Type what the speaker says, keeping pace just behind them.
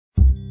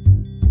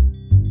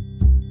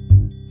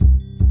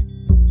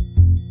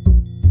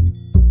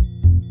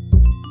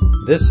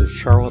This is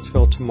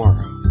Charlottesville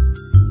Tomorrow.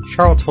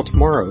 Charlottesville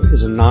Tomorrow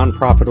is a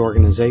nonprofit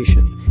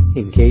organization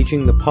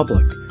engaging the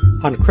public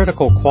on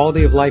critical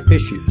quality of life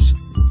issues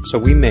so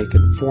we make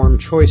informed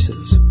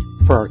choices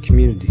for our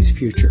community's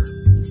future.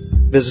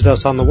 Visit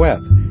us on the web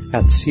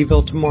at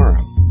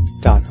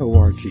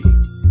cvilletomorrow.org.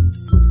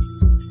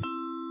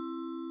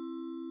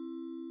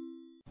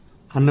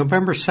 On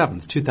November 7,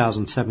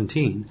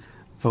 2017,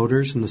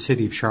 voters in the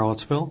city of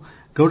Charlottesville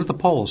go to the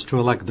polls to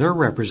elect their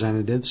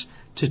representatives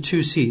to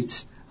 2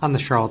 seats on the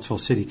Charlottesville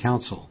City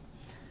Council.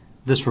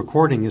 This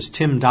recording is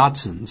Tim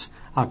Dodson's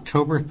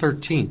October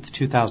 13,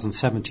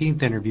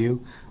 2017 interview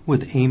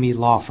with Amy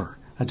Laufer,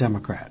 a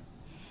Democrat.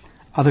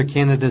 Other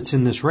candidates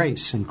in this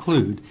race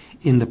include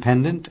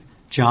Independent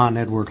John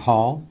Edward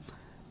Hall,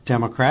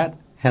 Democrat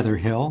Heather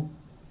Hill,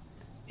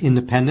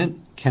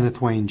 Independent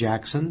Kenneth Wayne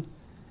Jackson,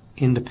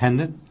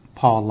 Independent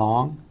Paul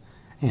Long,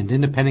 and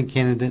Independent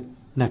candidate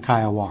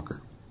Nakia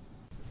Walker.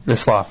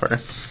 Ms.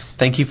 Laufer,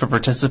 thank you for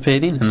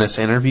participating in this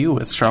interview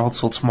with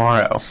Charlottesville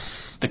Tomorrow.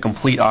 The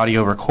complete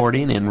audio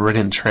recording and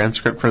written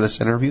transcript for this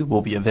interview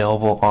will be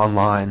available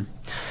online.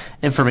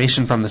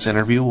 Information from this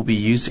interview will be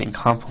used in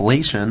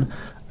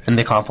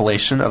the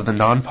compilation of the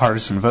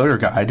Nonpartisan Voter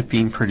Guide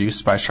being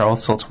produced by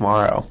Charlottesville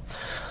Tomorrow.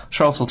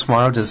 Charlottesville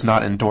Tomorrow does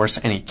not endorse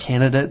any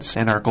candidates,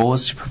 and our goal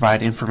is to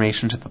provide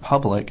information to the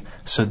public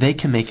so they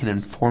can make an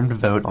informed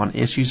vote on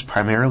issues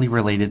primarily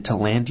related to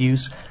land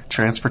use,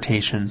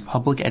 transportation,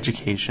 public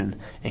education,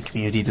 and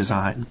community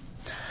design.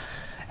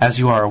 As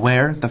you are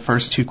aware, the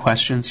first 2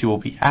 questions you will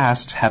be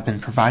asked have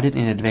been provided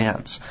in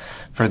advance.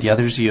 For the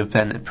others, you have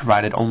been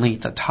provided only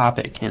the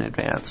topic in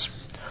advance.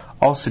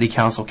 All City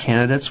Council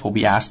candidates will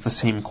be asked the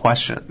same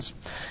questions.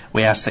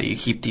 We ask that you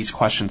keep these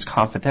questions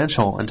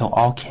confidential until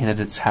all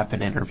candidates have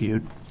been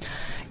interviewed.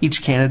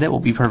 Each candidate will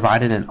be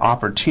provided an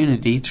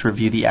opportunity to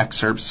review the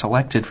excerpts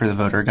selected for the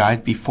voter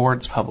guide before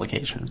its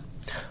publication.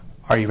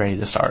 Are you ready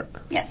to start?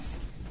 Yes.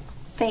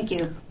 Thank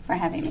you for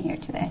having me here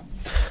today.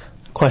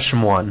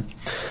 Question 1.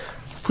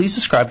 Please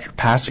describe your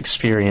past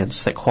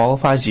experience that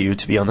qualifies you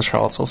to be on the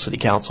Charlottesville City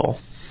Council.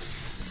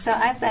 So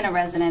I've been a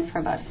resident for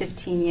about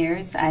 15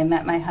 years. I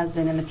met my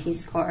husband in the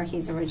Peace Corps.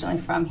 He's originally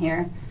from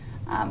here.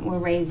 We're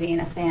raising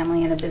a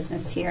family and a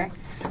business here.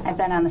 I've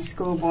been on the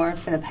school board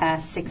for the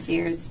past 6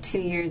 years, 2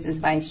 years as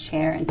vice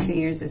chair and 2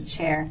 years as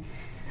chair.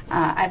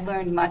 I've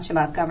learned much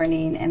about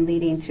governing and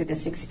leading through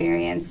this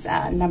experience.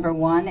 Number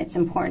 1, it's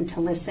important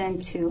to listen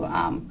to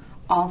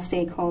all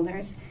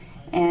stakeholders,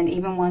 and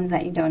even ones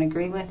that you don't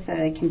agree with, so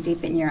they can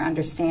deepen your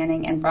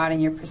understanding and broaden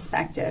your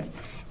perspective.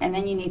 And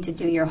then you need to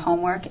do your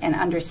homework and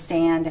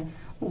understand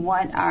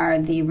what are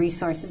the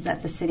resources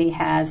that the city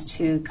has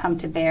to come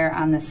to bear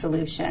on the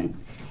solution.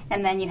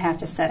 And then you have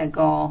to set a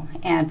goal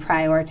and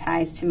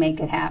prioritize to make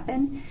it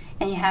happen.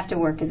 And you have to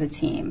work as a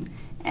team.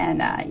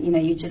 And,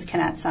 you just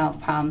cannot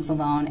solve problems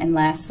alone. And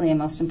lastly, and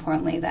most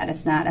importantly, that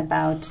it's not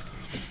about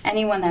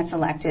anyone that's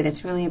elected.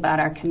 It's really about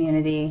our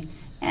community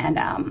and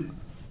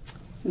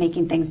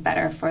making things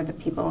better for the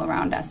people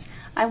around us.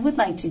 I would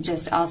like to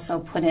just also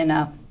put in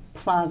a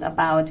plug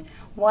about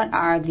what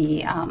are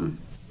the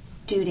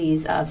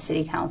duties of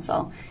City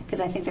Council,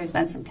 because I think there's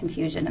been some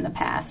confusion in the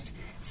past.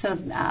 So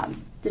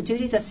the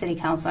duties of City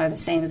Council are the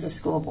same as a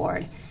school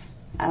board.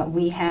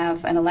 We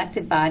have an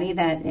elected body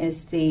that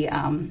is the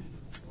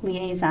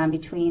liaison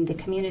between the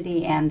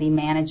community and the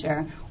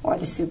manager or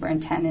the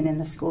superintendent in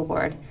the school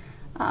board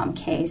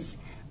case.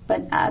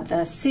 But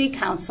the City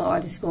Council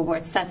or the school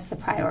board sets the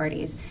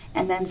priorities,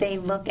 and then they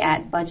look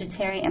at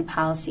budgetary and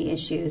policy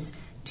issues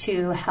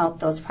to help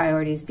those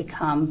priorities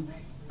become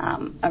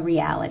a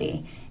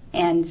reality.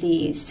 And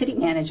the city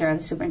manager or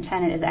the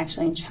superintendent is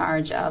actually in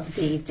charge of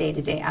the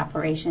day-to-day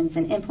operations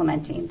and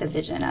implementing the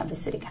vision of the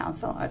City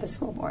Council or the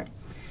school board.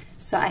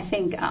 So I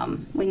think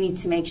we need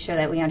to make sure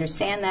that we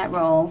understand that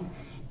role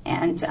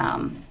and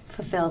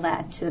fulfill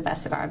that to the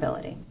best of our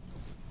ability.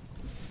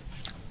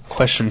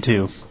 Question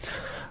 2.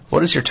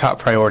 What is your top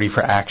priority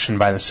for action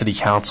by the City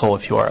Council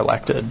if you are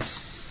elected?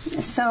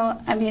 So,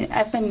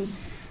 I've been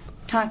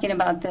talking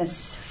about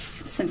this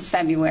since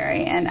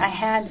February, and I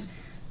had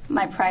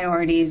my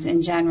priorities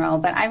in general,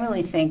 but I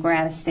really think we're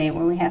at a state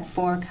where we have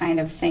 4 kind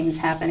of things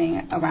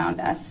happening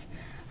around us.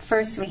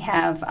 First, we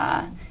have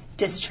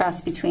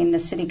distrust between the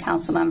City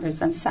Council members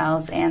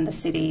themselves and the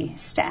city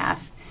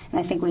staff, and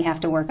I think we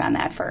have to work on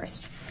that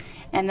first.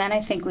 And then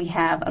I think we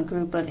have a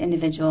group of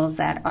individuals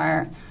that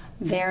are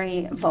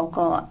very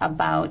vocal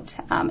about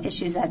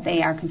issues that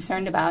they are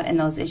concerned about, and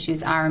those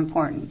issues are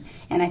important.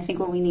 And I think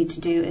what we need to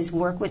do is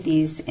work with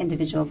these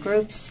individual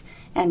groups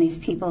and these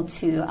people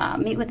to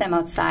meet with them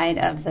outside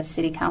of the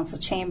City Council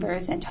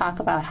chambers and talk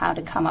about how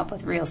to come up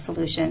with real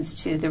solutions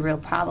to the real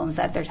problems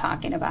that they're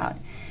talking about.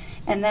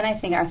 And then I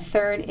think our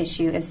third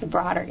issue is the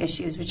broader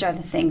issues, which are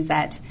the things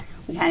that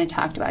we kind of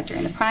talked about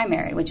during the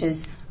primary, which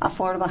is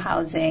affordable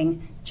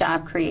housing,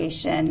 job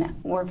creation,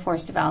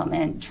 workforce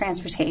development,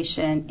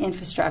 transportation,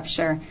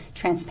 infrastructure,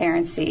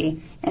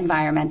 transparency,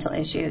 environmental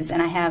issues.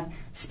 And I have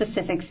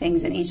specific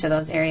things in each of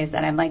those areas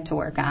that I'd like to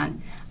work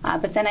on.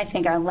 But then I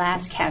think our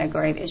last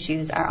category of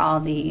issues are all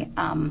the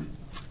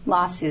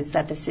lawsuits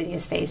that the city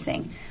is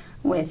facing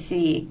with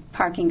the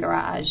parking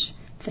garage,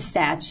 the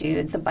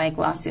statute, the bike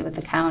lawsuit with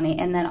the county,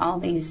 and then all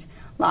these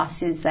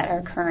lawsuits that are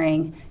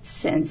occurring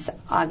since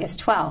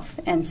August 12th.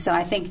 And so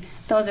I think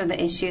those are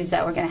the issues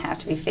that we're going to have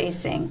to be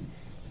facing.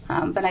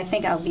 But I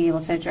think I'll be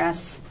able to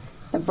address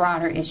the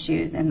broader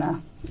issues in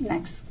the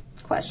next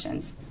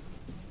questions.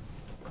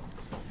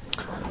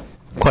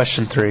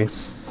 Question 3.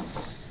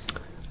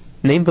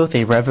 Name both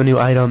a revenue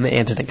item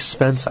and an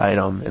expense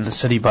item in the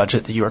city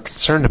budget that you are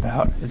concerned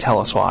about, and tell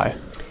us why.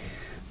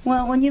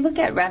 Well, when you look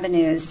at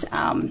revenues,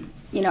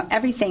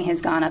 everything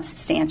has gone up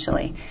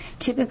substantially.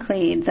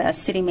 Typically, the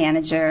city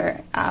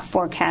manager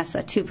forecasts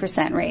a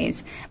 2%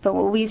 raise, but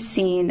what we've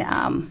seen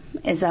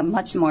is a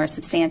much more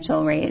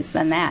substantial raise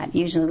than that.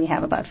 Usually we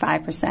have about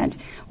 5%,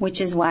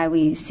 which is why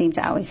we seem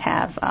to always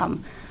have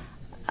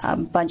a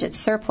budget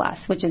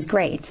surplus, which is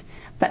great.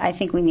 But I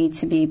think we need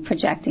to be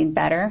projecting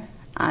better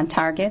on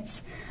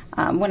targets.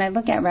 When I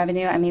look at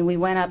revenue, we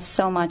went up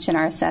so much in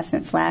our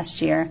assessments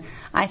last year.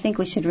 I think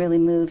we should really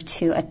move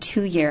to a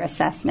 2-year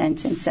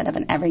assessment instead of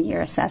an every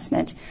year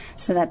assessment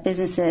so that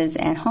businesses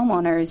and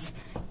homeowners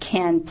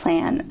can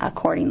plan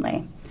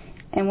accordingly.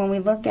 And when we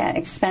look at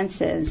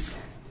expenses,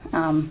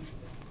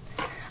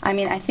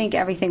 I think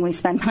everything we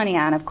spend money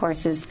on, of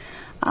course, is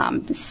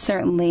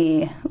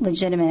certainly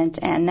legitimate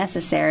and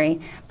necessary,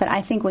 but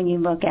I think when you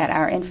look at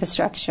our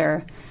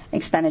infrastructure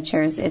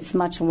expenditures, it's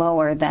much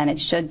lower than it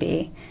should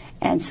be.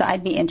 And so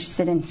I'd be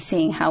interested in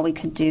seeing how we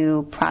could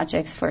do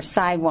projects for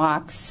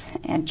sidewalks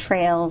and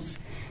trails.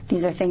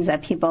 These are things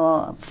that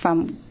people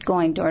from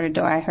going door to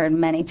door, I heard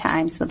many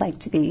times, would like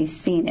to be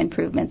seeing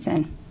improvements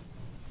in.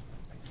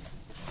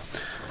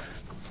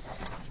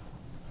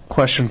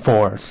 Question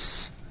 4.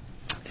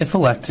 If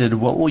elected,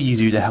 what will you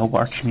do to help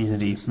our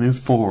community move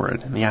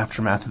forward in the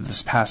aftermath of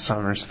this past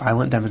summer's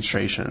violent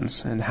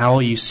demonstrations, and how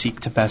will you seek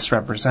to best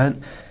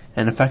represent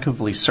and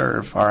effectively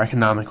serve our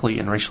economically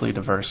and racially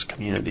diverse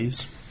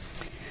communities?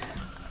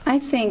 I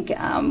think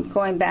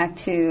going back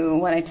to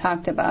what I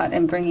talked about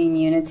and bringing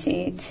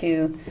unity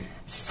to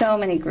so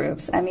many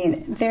groups.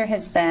 There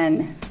has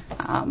been,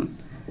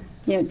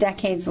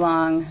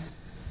 decades-long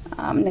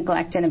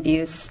neglect and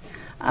abuse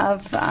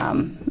of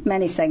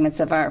many segments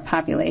of our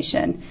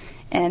population.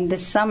 And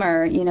this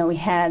summer, we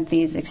had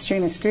these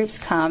extremist groups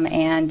come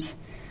and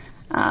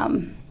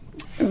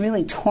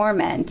really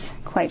torment,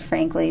 quite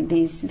frankly,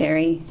 these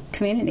very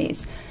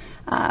communities.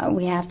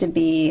 We have to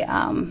be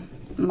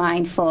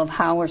mindful of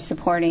how we're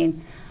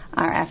supporting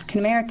our African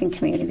American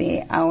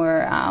community,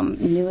 our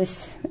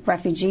newest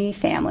refugee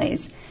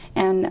families,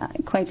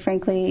 and quite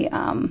frankly,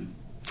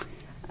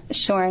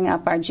 shoring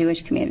up our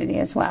Jewish community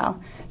as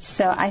well.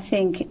 So I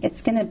think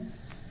it's going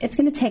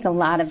to take a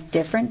lot of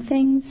different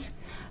things,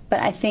 but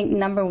I think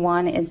number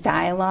one is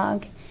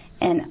dialogue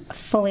and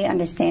fully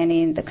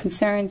understanding the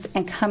concerns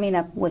and coming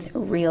up with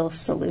real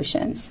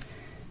solutions.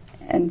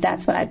 And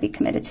that's what I'd be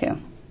committed to.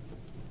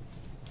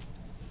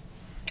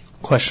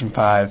 Question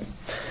 5.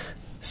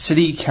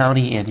 City,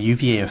 county, and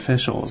UVA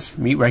officials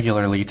meet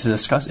regularly to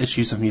discuss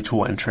issues of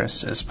mutual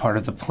interest as part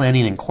of the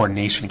Planning and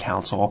Coordination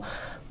Council,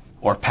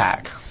 or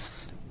PAC.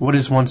 What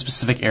is one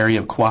specific area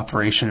of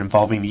cooperation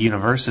involving the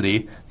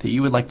university that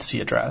you would like to see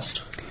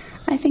addressed?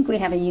 I think we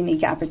have a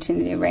unique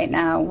opportunity right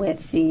now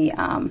with the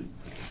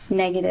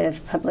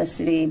negative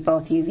publicity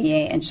both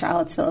UVA and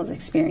Charlottesville is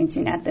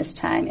experiencing at this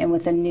time, and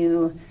with a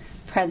new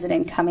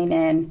president coming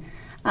in.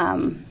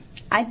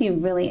 I'd be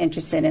really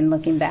interested in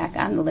looking back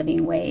on the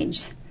living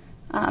wage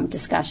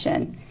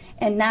discussion,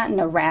 and not in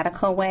a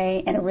radical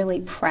way, in a really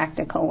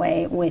practical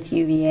way with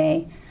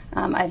UVA.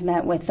 I've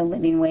met with the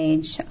living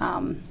wage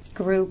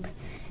group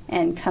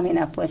and coming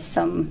up with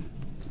some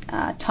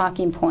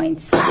talking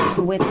points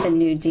with the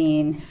new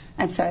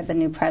the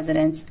new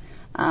president.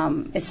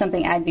 Is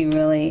something I'd be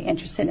really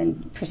interested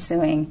in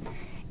pursuing,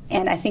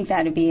 and I think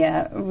that would be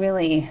a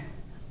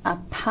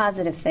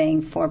positive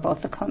thing for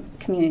both the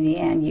community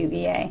and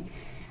UVA.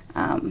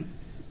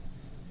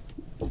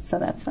 So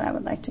that's what I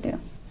would like to do.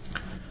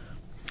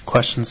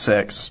 Question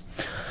 6.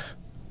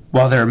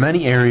 While there are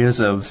many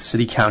areas of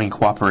city-county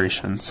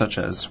cooperation, such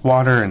as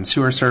water and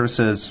sewer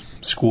services,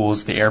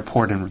 schools, the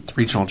airport, and the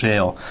regional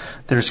jail,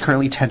 there is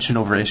currently tension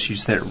over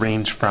issues that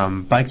range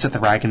from bikes at the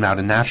Rag and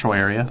Mountain Natural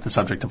Area, the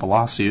subject of a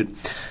lawsuit,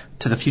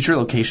 to the future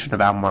location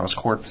of Albemarle's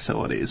court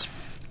facilities.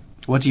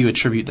 What do you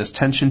attribute this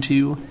tension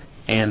to,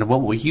 and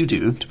what will you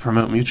do to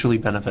promote mutually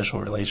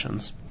beneficial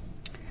relations?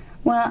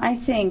 Well, I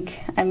think,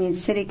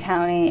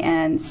 city-county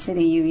and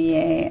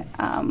city-UVA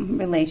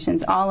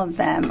relations, all of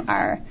them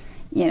are,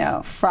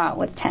 fraught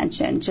with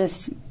tension,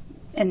 just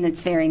in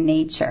its very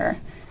nature.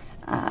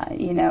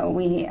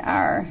 We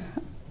are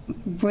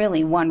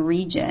really one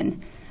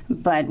region,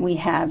 but we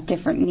have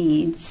different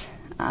needs.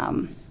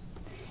 And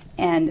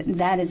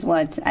that is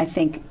what I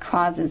think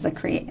causes the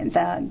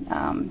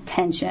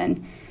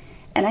tension.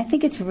 And I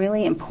think it's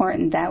really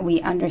important that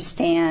we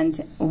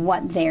understand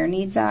what their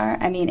needs are.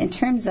 In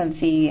terms of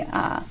the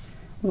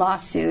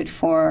lawsuit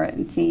for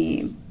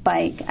the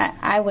bike,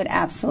 I would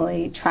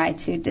absolutely try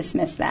to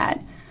dismiss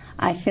that.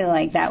 I feel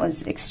like that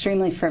was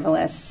extremely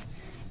frivolous,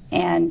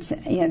 And,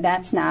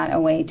 that's not a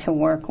way to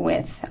work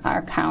with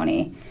our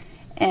county.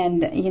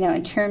 And,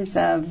 in terms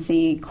of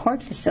the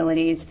court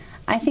facilities,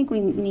 I think we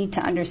need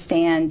to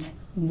understand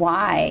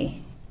why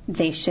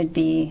they should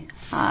be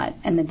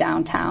in the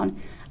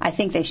downtown. I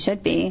think they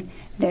should be.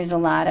 There's a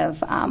lot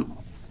of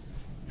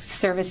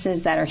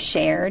services that are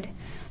shared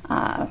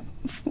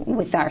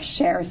with our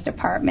sheriff's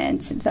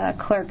department, the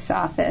clerk's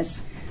office.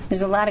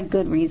 There's a lot of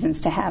good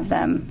reasons to have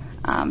them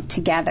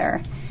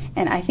together.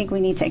 And I think we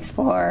need to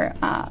explore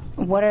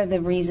what are the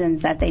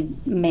reasons that they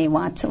may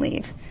want to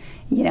leave,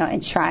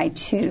 and try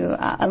to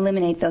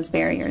eliminate those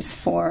barriers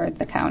for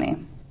the county.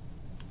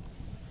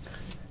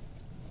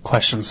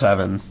 Question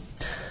 7.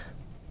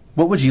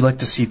 What would you like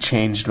to see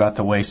changed about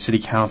the way City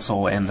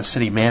Council and the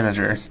City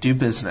Manager do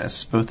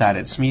business, both at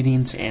its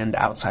meetings and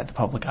outside the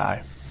public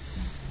eye?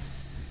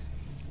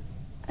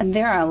 And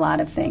there are a lot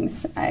of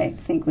things I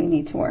think we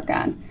need to work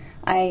on.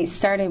 I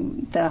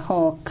started the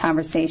whole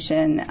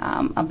conversation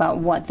about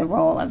what the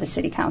role of the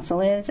City Council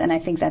is, and I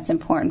think that's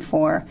important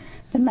for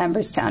the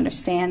members to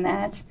understand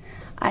that.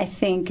 I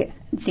think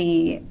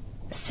the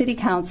City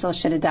Council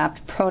should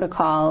adopt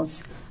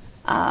protocols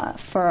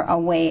for a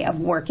way of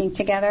working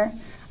together.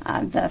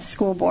 The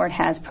school board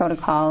has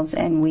protocols,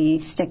 and we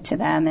stick to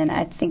them, and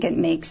I think it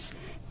makes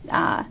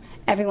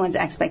everyone's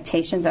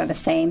expectations are the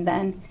same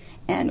then,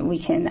 and we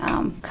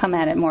can come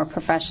at it more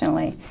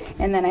professionally.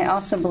 And then I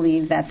also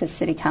believe that the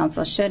City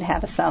Council should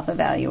have a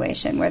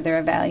self-evaluation where they're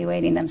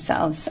evaluating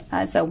themselves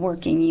as a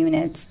working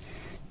unit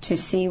to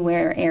see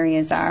where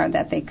areas are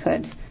that they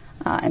could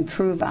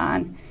improve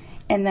on.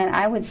 And then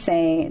I would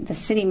say the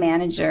city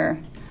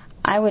manager,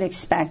 I would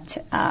expect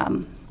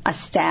a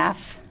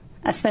staff,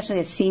 especially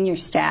a senior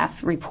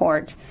staff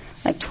report,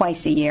 like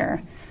twice a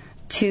year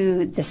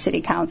to the City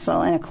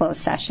Council in a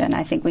closed session.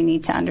 I think we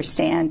need to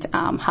understand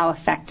how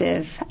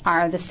effective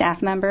are the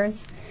staff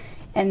members.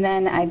 And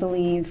then I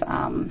believe,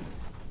 the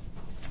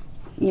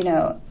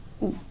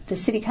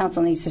City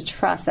Council needs to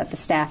trust that the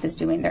staff is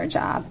doing their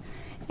job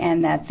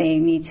and that they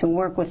need to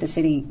work with the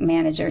city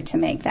manager to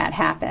make that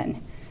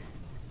happen.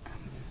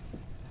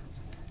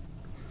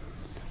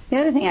 The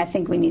other thing I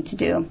think we need to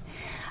do,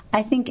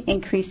 I think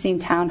increasing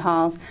town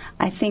halls,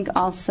 I think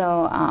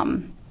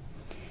also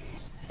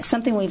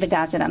something we've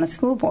adopted on the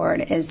school board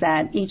is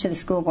that each of the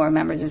school board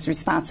members is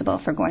responsible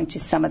for going to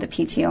some of the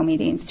PTO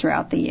meetings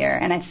throughout the year.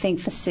 And I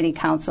think the City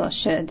Council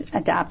should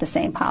adopt the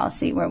same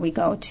policy where we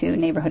go to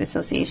neighborhood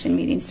association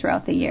meetings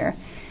throughout the year,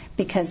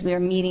 because we're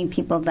meeting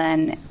people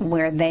then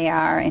where they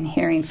are and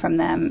hearing from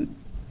them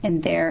in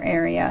their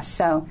area.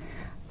 So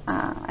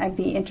I'd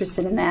be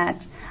interested in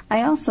that.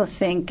 I also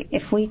think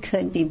if we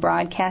could be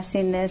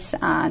broadcasting this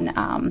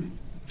on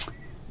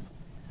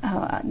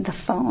the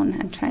phone,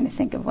 I'm trying to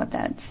think of what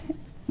that...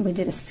 We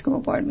did a school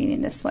board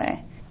meeting this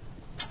way.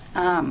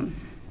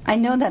 I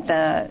know that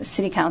the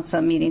City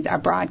Council meetings are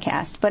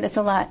broadcast, but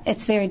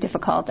it's very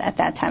difficult at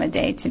that time of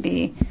day to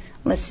be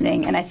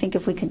listening. And I think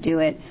if we could do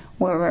it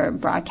where we're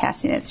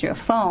broadcasting it through a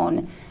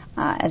phone,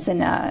 as in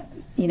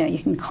you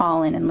can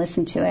call in and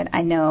listen to it.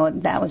 I know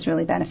that was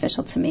really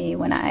beneficial to me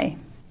when I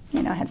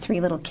had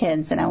 3 little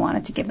kids and I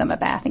wanted to give them a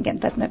bath and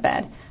get them to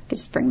bed. I could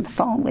just bring the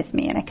phone with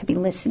me and I could be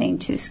listening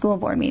to school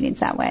board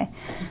meetings that way.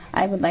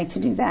 I would like to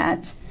do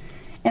that.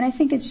 And I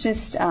think it's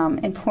just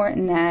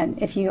important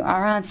that if you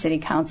are on City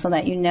Council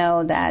that you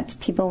know that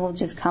people will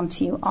just come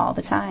to you all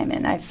the time.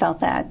 And I felt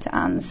that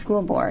on the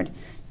school board.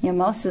 A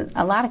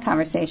lot of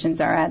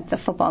conversations are at the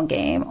football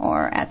game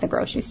or at the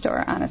grocery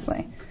store,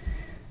 honestly.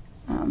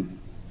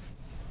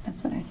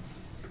 That's what I...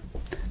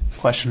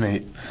 Question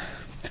 8.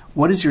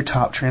 What is your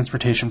top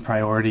transportation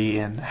priority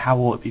and how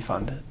will it be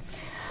funded?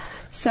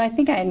 So I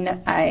think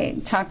I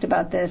talked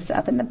about this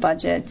up in the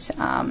budget.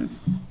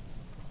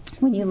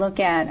 When you look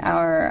at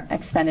our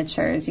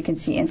expenditures, you can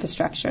see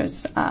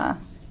infrastructures,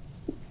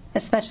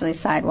 especially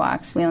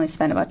sidewalks. We only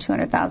spend about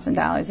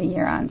 $200,000 a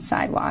year on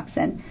sidewalks.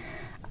 And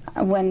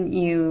when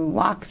you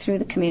walk through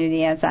the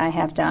community, as I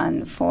have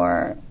done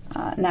for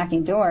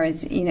knocking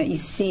doors, you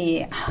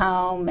see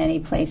how many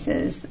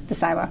places the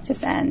sidewalk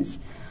just ends.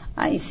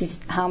 You see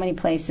how many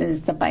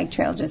places the bike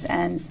trail just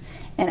ends.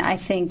 And I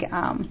think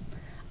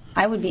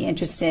I would be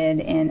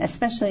interested in,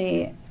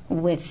 especially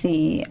with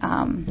the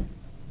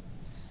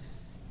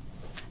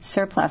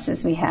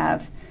surpluses we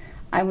have,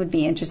 I would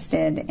be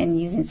interested in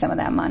using some of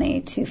that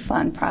money to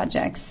fund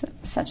projects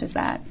such as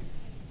that.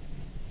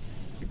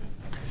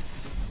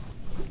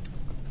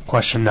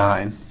 Question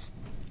 9.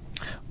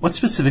 What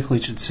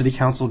specifically should City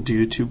Council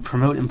do to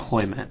promote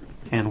employment,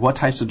 and what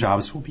types of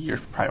jobs will be your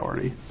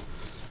priority?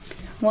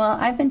 Well,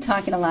 I've been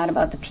talking a lot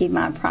about the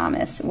Piedmont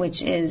Promise,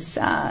 which is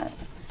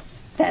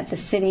that the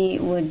city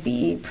would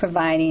be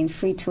providing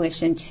free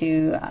tuition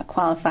to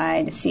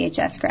qualified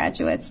CHS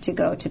graduates to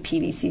go to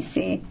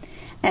PVCC.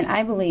 And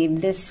I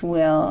believe this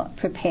will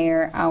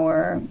prepare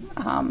our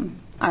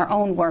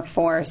own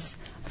workforce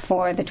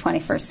for the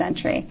 21st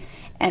century.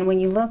 And when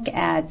you look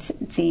at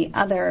the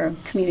other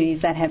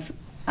communities that have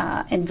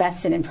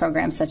invested in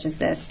programs such as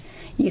this,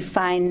 you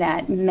find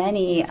that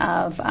many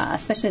of,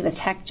 especially the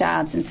tech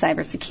jobs in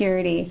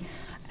cybersecurity,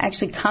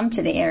 actually come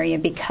to the area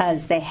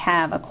because they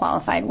have a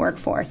qualified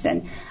workforce.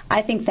 And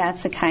I think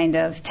that's the kind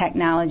of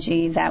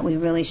technology that we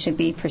really should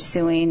be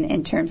pursuing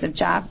in terms of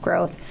job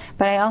growth.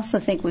 But I also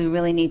think we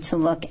really need to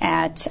look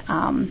at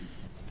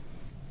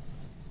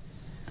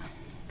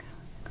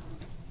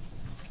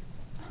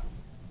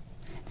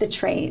the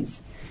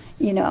trades,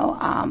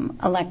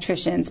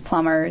 electricians,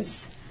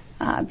 plumbers,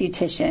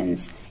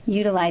 beauticians,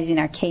 utilizing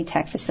our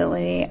K-Tech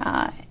facility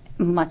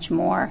much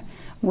more.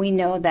 We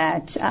know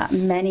that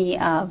many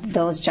of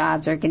those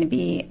jobs are going to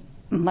be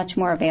much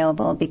more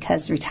available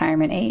because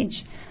retirement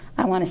age.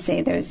 I want to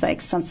say there's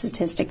some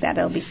statistic that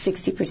it'll be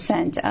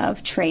 60%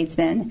 of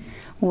tradesmen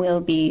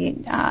will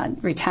be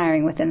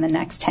retiring within the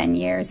next 10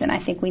 years, and I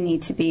think we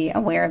need to be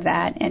aware of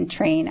that and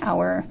train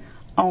our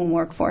own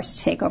workforce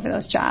to take over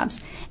those jobs.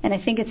 And I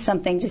think it's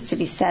something just to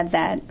be said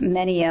that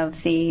many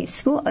of the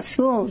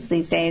schools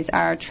these days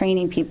are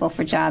training people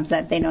for jobs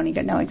that they don't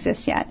even know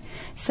exist yet.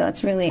 So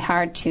it's really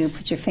hard to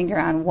put your finger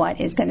on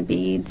what is going to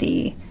be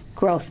the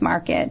growth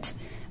market.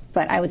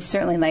 But I would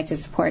certainly like to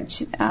support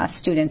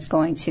students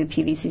going to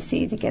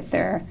PVCC to get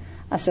their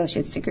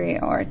associate's degree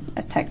or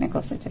a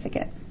technical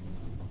certificate.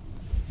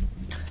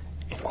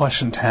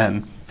 Question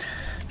 10.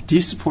 Do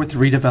you support the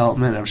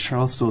redevelopment of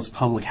Charlottesville's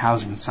public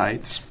housing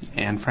sites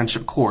and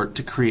Friendship Court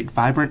to create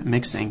vibrant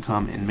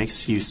mixed-income and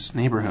mixed-use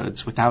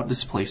neighborhoods without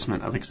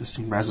displacement of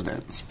existing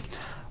residents?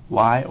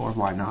 Why or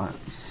why not?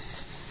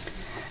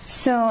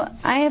 So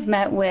I have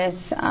met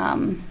with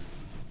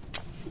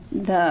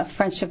the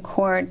Friendship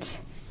Court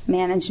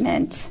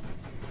management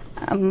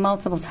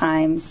multiple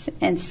times,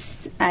 and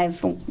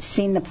I've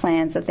seen the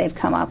plans that they've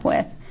come up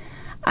with.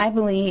 I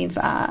believe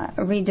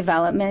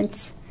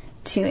redevelopment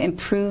to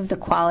improve the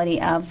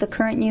quality of the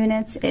current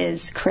units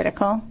is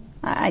critical.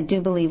 I do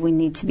believe we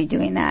need to be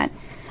doing that.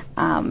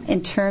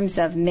 In terms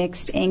of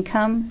mixed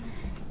income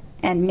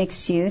and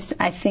mixed use,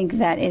 I think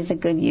that is a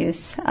good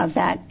use of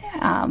that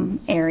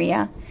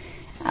area.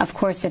 Of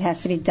course, it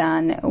has to be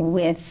done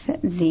with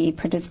the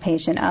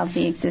participation of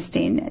the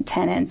existing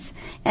tenants.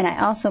 And I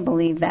also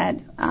believe that,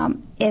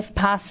 if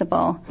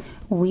possible,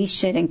 we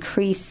should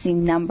increase the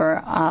number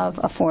of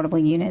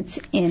affordable units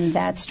in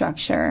that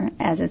structure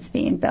as it's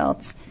being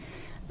built.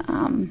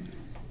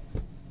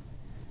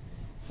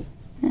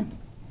 Yeah.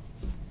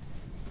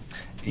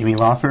 Amy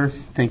Laufer,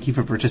 thank you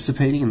for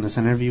participating in this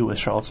interview with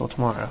Charlottesville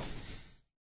Tomorrow.